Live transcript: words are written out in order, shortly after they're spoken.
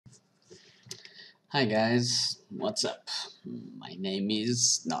Hi guys, what's up? My name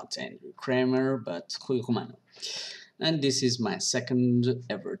is not Andrew Kramer but Rui Romano, and this is my second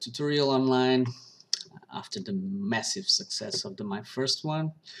ever tutorial online after the massive success of my first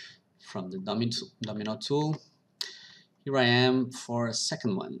one from the Domino tool. Here I am for a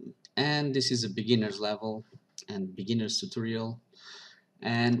second one, and this is a beginner's level and beginner's tutorial,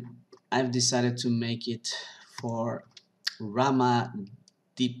 and I've decided to make it for Rama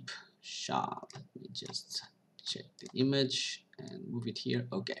Deep Shot. Let me just check the image and move it here.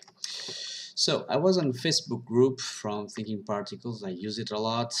 Okay. So I was on a Facebook group from Thinking Particles. I use it a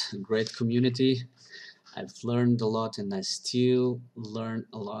lot. Great community. I've learned a lot, and I still learn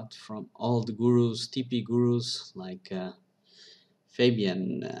a lot from all the gurus, TP gurus like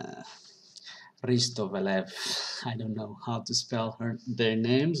Fabian Ristovelev. I don't know how to spell their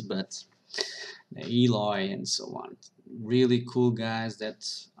names, but Eloy and so on. Really cool guys that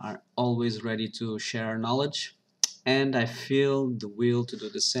are always ready to share knowledge, and I feel the will to do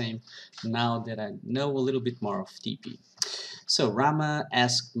the same now that I know a little bit more of TP. So Rama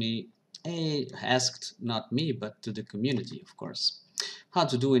asked not me but to the community, of course, how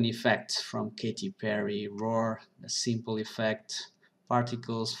to do an effect from Katy Perry, Roar, a simple effect,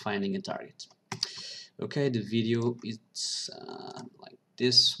 particles, finding a target. Okay, the video is like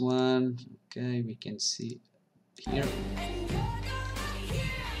this one. Okay, we can see here.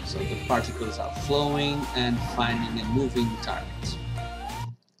 So the particles are flowing and finding a moving target.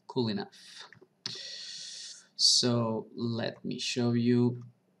 Cool enough. So let me show you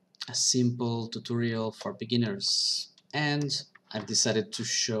a simple tutorial for beginners, and I've decided to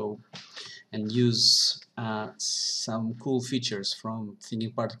show and use some cool features from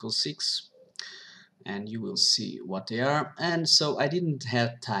Thinking Particles 6, and you will see what they are. And so I didn't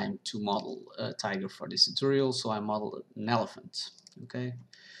have time to model a tiger for this tutorial, so I modeled an elephant. Okay,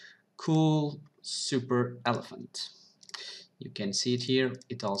 cool super elephant. You can see it here.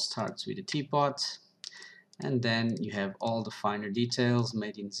 It all starts with a teapot, and then you have all the finer details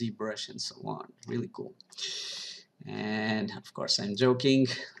made in ZBrush and so on. Really cool. And of course I'm joking,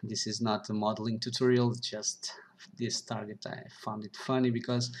 this is not a modeling tutorial, just this target. I found it funny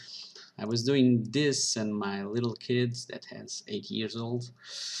because I was doing this and my little kid that has 8 years old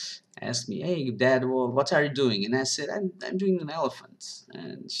asked me, "Hey dad, what are you doing?" And I said, I'm doing an elephant.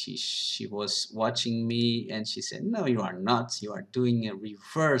 And she was watching me and she said, "No, you are not, you are doing a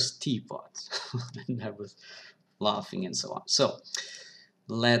reverse teapot." And I was laughing and so on. So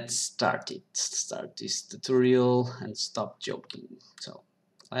let's start this tutorial and stop joking. So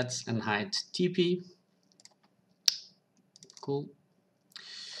let's unhide TP. Cool.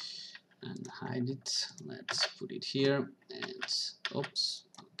 And hide it. Let's put it here and oops.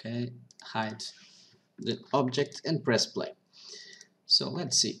 Okay, hide the object and press play. So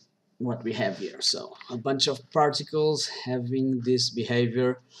let's see what we have here. So a bunch of particles having this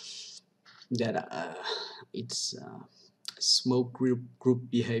behavior that it's smoke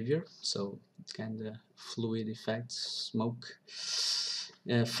group behavior, so it's kind of fluid effect, smoke,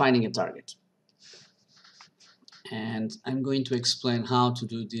 finding a target. And I'm going to explain how to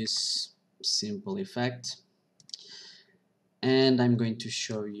do this simple effect, and I'm going to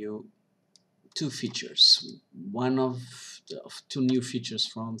show you two features. One of two new features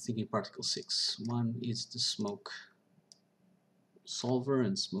from Thinking Particle 6. One is the smoke solver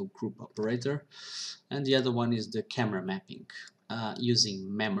and smoke group operator, and the other one is the camera mapping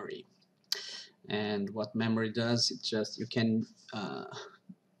using memory. And what memory does, it just, you can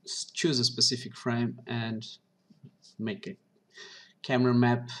choose a specific frame and make a camera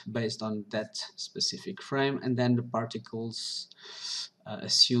map based on that specific frame, and then the particles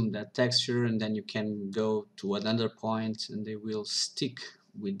assume that texture, and then you can go to another point and they will stick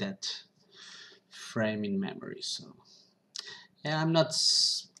with that frame in memory. So yeah, I'm not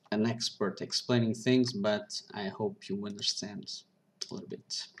an expert explaining things, but I hope you understand a little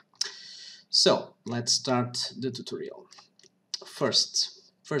bit. So let's start the tutorial. First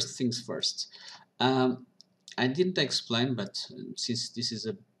things first. I didn't explain, but since this is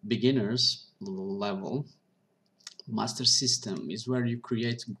a beginner's level, master system is where you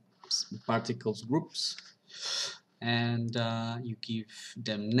create particles groups and you give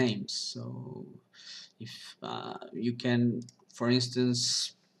them names. So if you can, for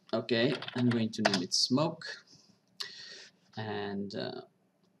instance, okay, I'm going to name it smoke, and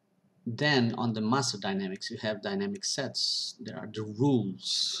then on the master dynamics you have dynamic sets. There are the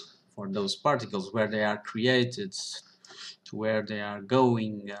rules for those particles, where they are created, to where they are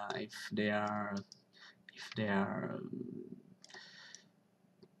going, if they are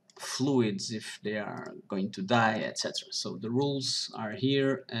fluids, if they are going to die, etc. So the rules are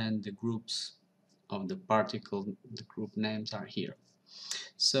here and the groups of the particle, the group names are here.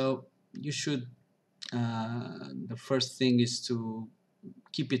 So you should, the first thing is to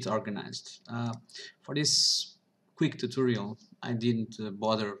keep it organized. For this quick tutorial I didn't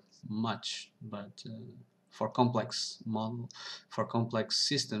bother much, but for complex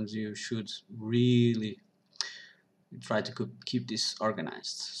systems you should really try to keep this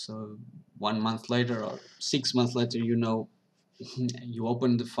organized. So 1 month later or 6 months later, you know, you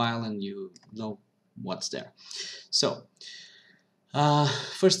open the file and you know what's there. So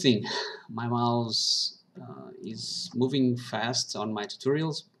first thing, my mouse is moving fast on my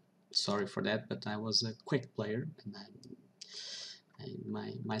tutorials. Sorry for that, but I was a quick player and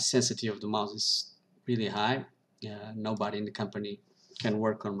my sensitivity of the mouse is really high. Nobody in the company can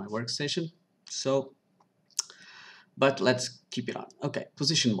work on my workstation. So, but let's keep it on. Okay,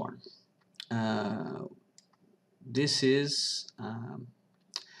 position born. This is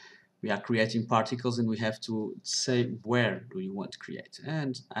we are creating particles and we have to say where do you want to create.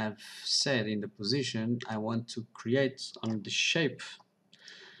 And I've said in the position I want to create on the shape,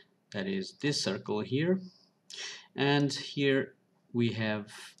 that is this circle here, and here we have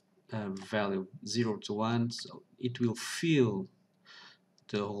a value 0 to 1, so it will fill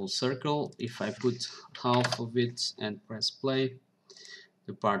the whole circle. If I put half of it and press play,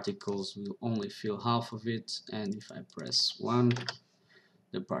 the particles will only fill half of it, and if I press 1,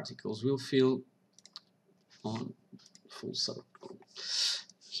 the particles will fill on full circle.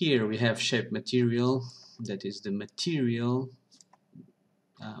 Here we have shape material, that is the material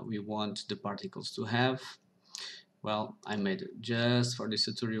we want the particles to have. Well, I made it just for this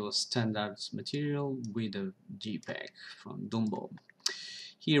tutorial a standard material with a JPEG from Dumbo.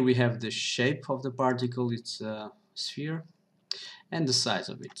 Here we have the shape of the particle, it's a sphere, and the size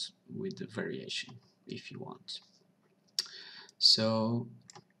of it with the variation if you want. So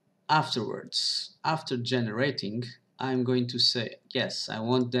afterwards, after generating, I'm going to say yes, I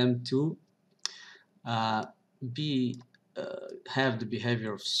want them to have the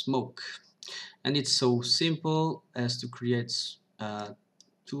behavior of smoke, and it's so simple as to create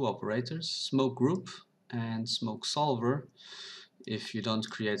two operators, smoke group and smoke solver. If you don't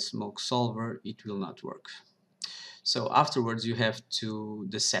create smoke solver, it will not work. So afterwards you have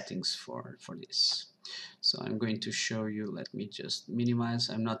the settings for this. So I'm going to show you, let me just minimize,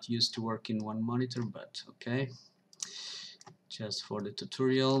 I'm not used to work in one monitor, but okay, just for the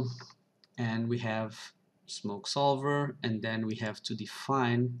tutorial. And we have smoke solver, and then we have to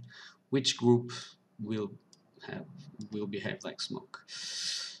define which group will behave like smoke.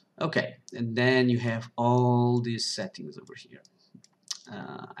 Okay, and then you have all these settings over here.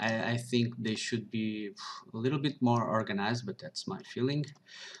 I think they should be a little bit more organized, but that's my feeling.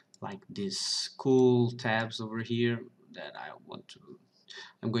 Like these cool tabs over here that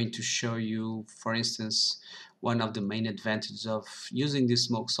I'm going to show you. For instance, one of the main advantages of using this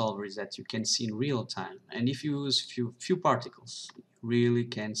smoke solver is that you can see in real time, and if you use few particles, you really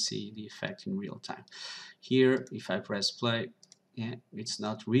can see the effect in real time. Here, if I press play, yeah, it's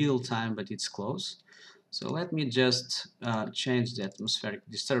not real time, but it's close. So let me just change the atmospheric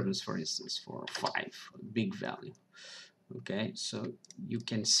disturbance, for instance, for 5, a big value. Okay, so you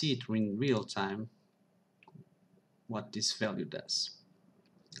can see it in real time what this value does.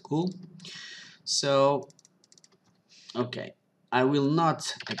 Cool. So, okay, I will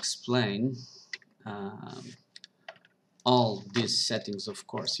not explain all these settings, of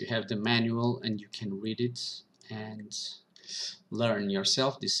course. You have the manual and you can read it and learn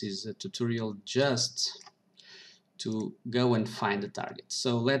yourself. This is a tutorial just to go and find the target.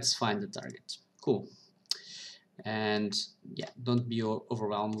 So let's find the target. Cool. And yeah, don't be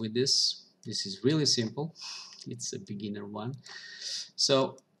overwhelmed with this. This is really simple. It's a beginner one.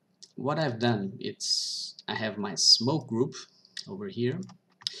 So what I've done, I have my smoke group over here,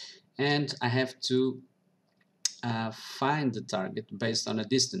 and I have to find the target based on a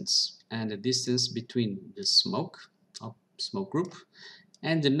distance, and the distance between the smoke group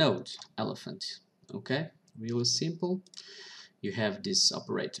and the node elephant. Okay, really simple. You have this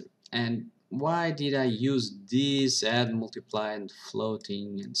operator. And why did I use this, add, multiply, and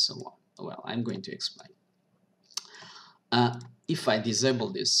floating, and so on? Well, I'm going to explain. If I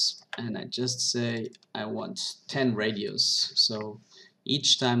disable this and I just say I want 10 radius, so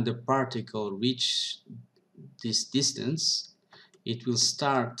each time the particle reaches this distance, it will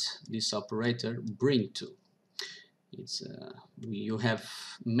start this operator bring to. You have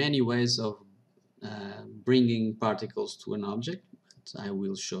many ways of bringing particles to an object. I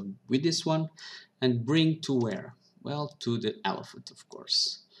will show with this one. And bring to where? Well, to the elephant, of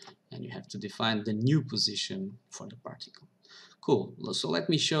course. And you have to define the new position for the particle. Cool. So let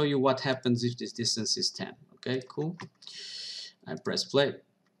me show you what happens if this distance is 10. Okay, cool. I press play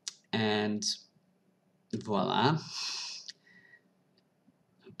and voila.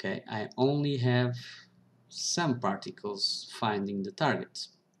 Okay, I only have some particles finding the target,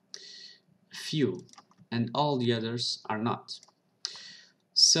 few, and all the others are not.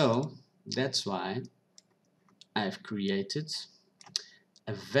 So that's why I've created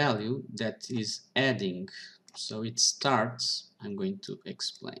a value that is adding. So it starts, I'm going to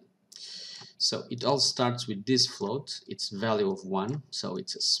explain. So it all starts with this float, its value of 1, so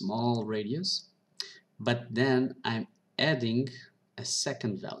it's a small radius, but then I'm adding a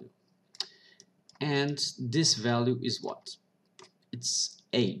second value. And this value is what? It's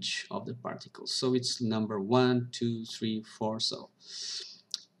age of the particle. So it's number 1, 2, 3, 4. So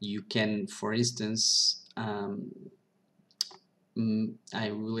you can, for instance, I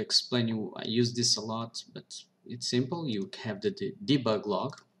will explain you, I use this a lot, but it's simple. You have the debug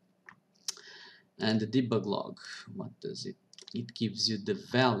log, and the debug log, what does it? It gives you the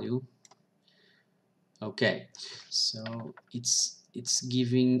value. Okay, so it's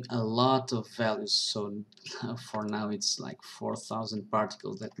giving a lot of values. So for now it's like 4,000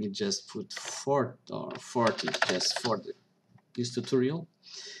 particles. Let me just put 4 or 40 just for this tutorial.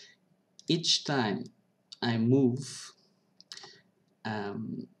 Each time I move,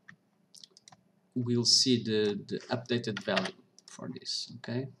 we'll see the updated value for this.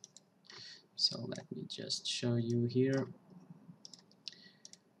 Okay, so let me just show you here.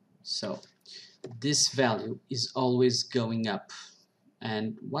 So this value is always going up.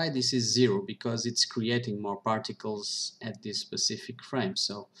 And why this is 0? Because it's creating more particles at this specific frame.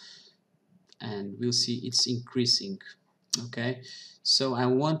 So, and we'll see it's increasing. Okay, so I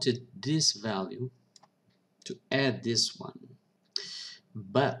wanted this value to add this one,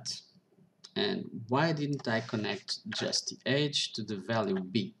 but, and why didn't I connect just the age to the value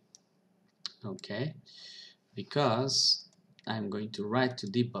b? Okay, because I'm going to write to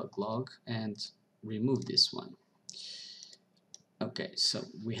debug log and remove this one. Okay, so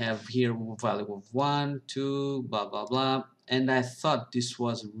we have here a value of 1, 2, blah blah blah, and I thought this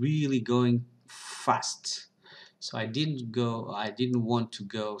was really going fast. So I didn't want to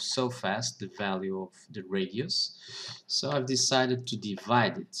go so fast, the value of the radius. So I've decided to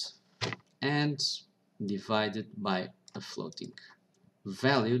divide it and divide it by a floating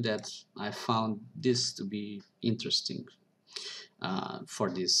value that I found this to be interesting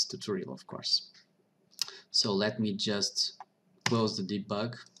for this tutorial, of course. So let me just close the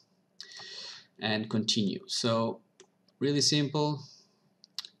debug and continue. So really simple,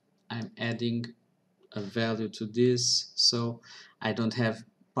 I'm adding a value to this so I don't have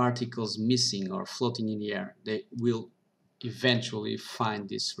particles missing or floating in the air. They will eventually find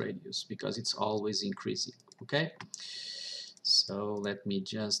this radius because it's always increasing. Okay, so let me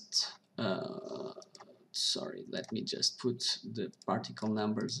just let me just put the particle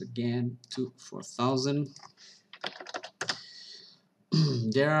numbers again to 4,000.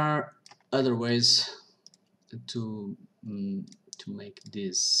 There are other ways to make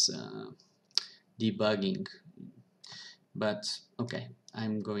this debugging, but okay,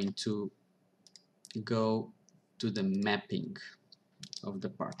 I'm going to go to the mapping of the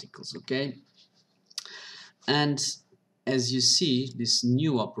particles. Okay, and as you see, this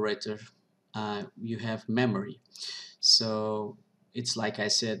new operator, you have memory. So it's like I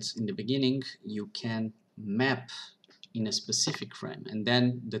said in the beginning, you can map in a specific frame, and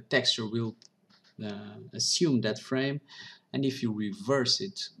then the texture will assume that frame, and if you reverse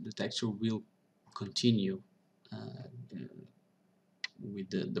it, the texture will continue with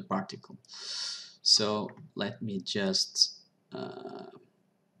the particle. So let me just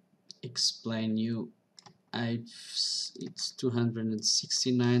explain you. It's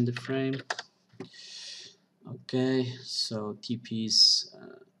 269 the frame. Okay, so TP is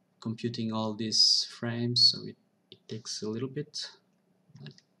computing all these frames, so it takes a little bit.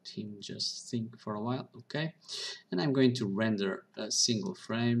 Let him just think for a while. Okay, and I'm going to render a single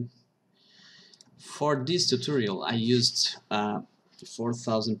frame. For this tutorial I used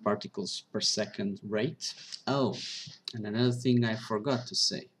 4,000 particles per second rate. Oh, and another thing I forgot to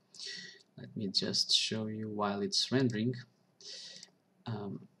say. Let me just show you while it's rendering.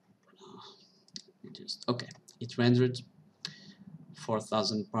 Okay, it rendered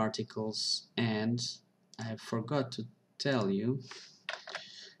 4,000 particles, and I forgot to tell you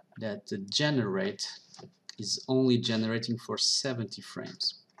that the generate is only generating for 70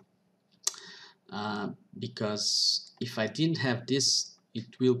 frames. Because if I didn't have this,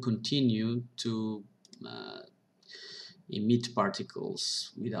 it will continue to emit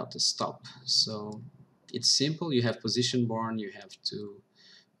particles without a stop. So it's simple. You have position born, you have to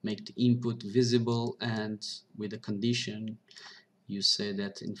make the input visible, and with a condition you say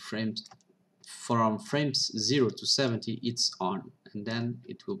that in frames from frames 0 to 70 it's on, and then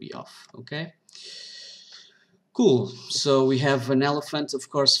it will be off. Okay, cool. So we have an elephant, of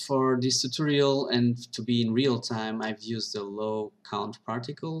course, for this tutorial, and to be in real time I've used the low count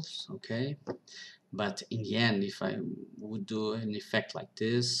particles. Okay, but in the end, if I would do an effect like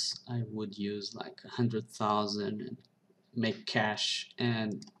this, I would use like 100,000 and make cache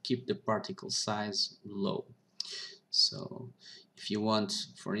and keep the particle size low. So if you want,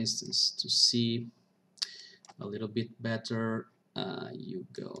 for instance, to see a little bit better, you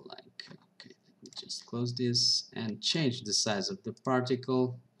go like, okay, let me just close this and change the size of the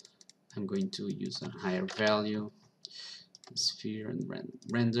particle. I'm going to use a higher value, sphere, and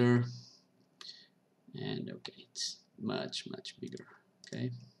render, and okay, it's much bigger.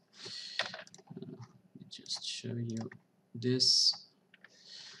 Okay, let me just show you this.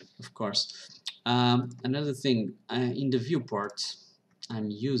 Of course, another thing, in the viewport I'm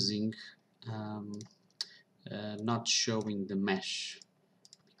using not showing the mesh,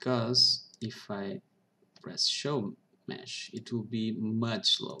 because if I press show mesh it will be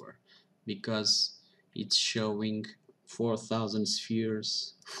much lower, because it's showing 4,000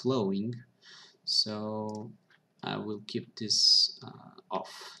 spheres flowing. So I will keep this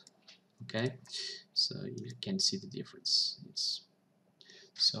off. Okay, so you can see the difference. It's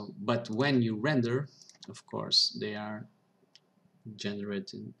so, but when you render, of course, they are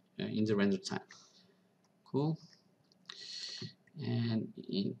generated in the render time. Cool. And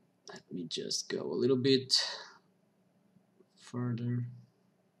let me just go a little bit further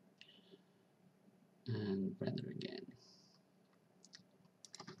and render again.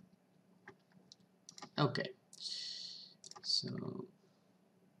 Okay, so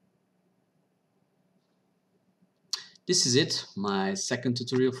this is it, my second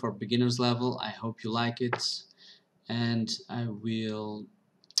tutorial for beginners level. I hope you like it, and I will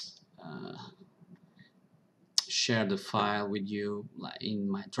share the file with you in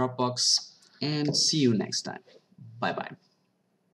my Dropbox, and see you next time. Bye bye.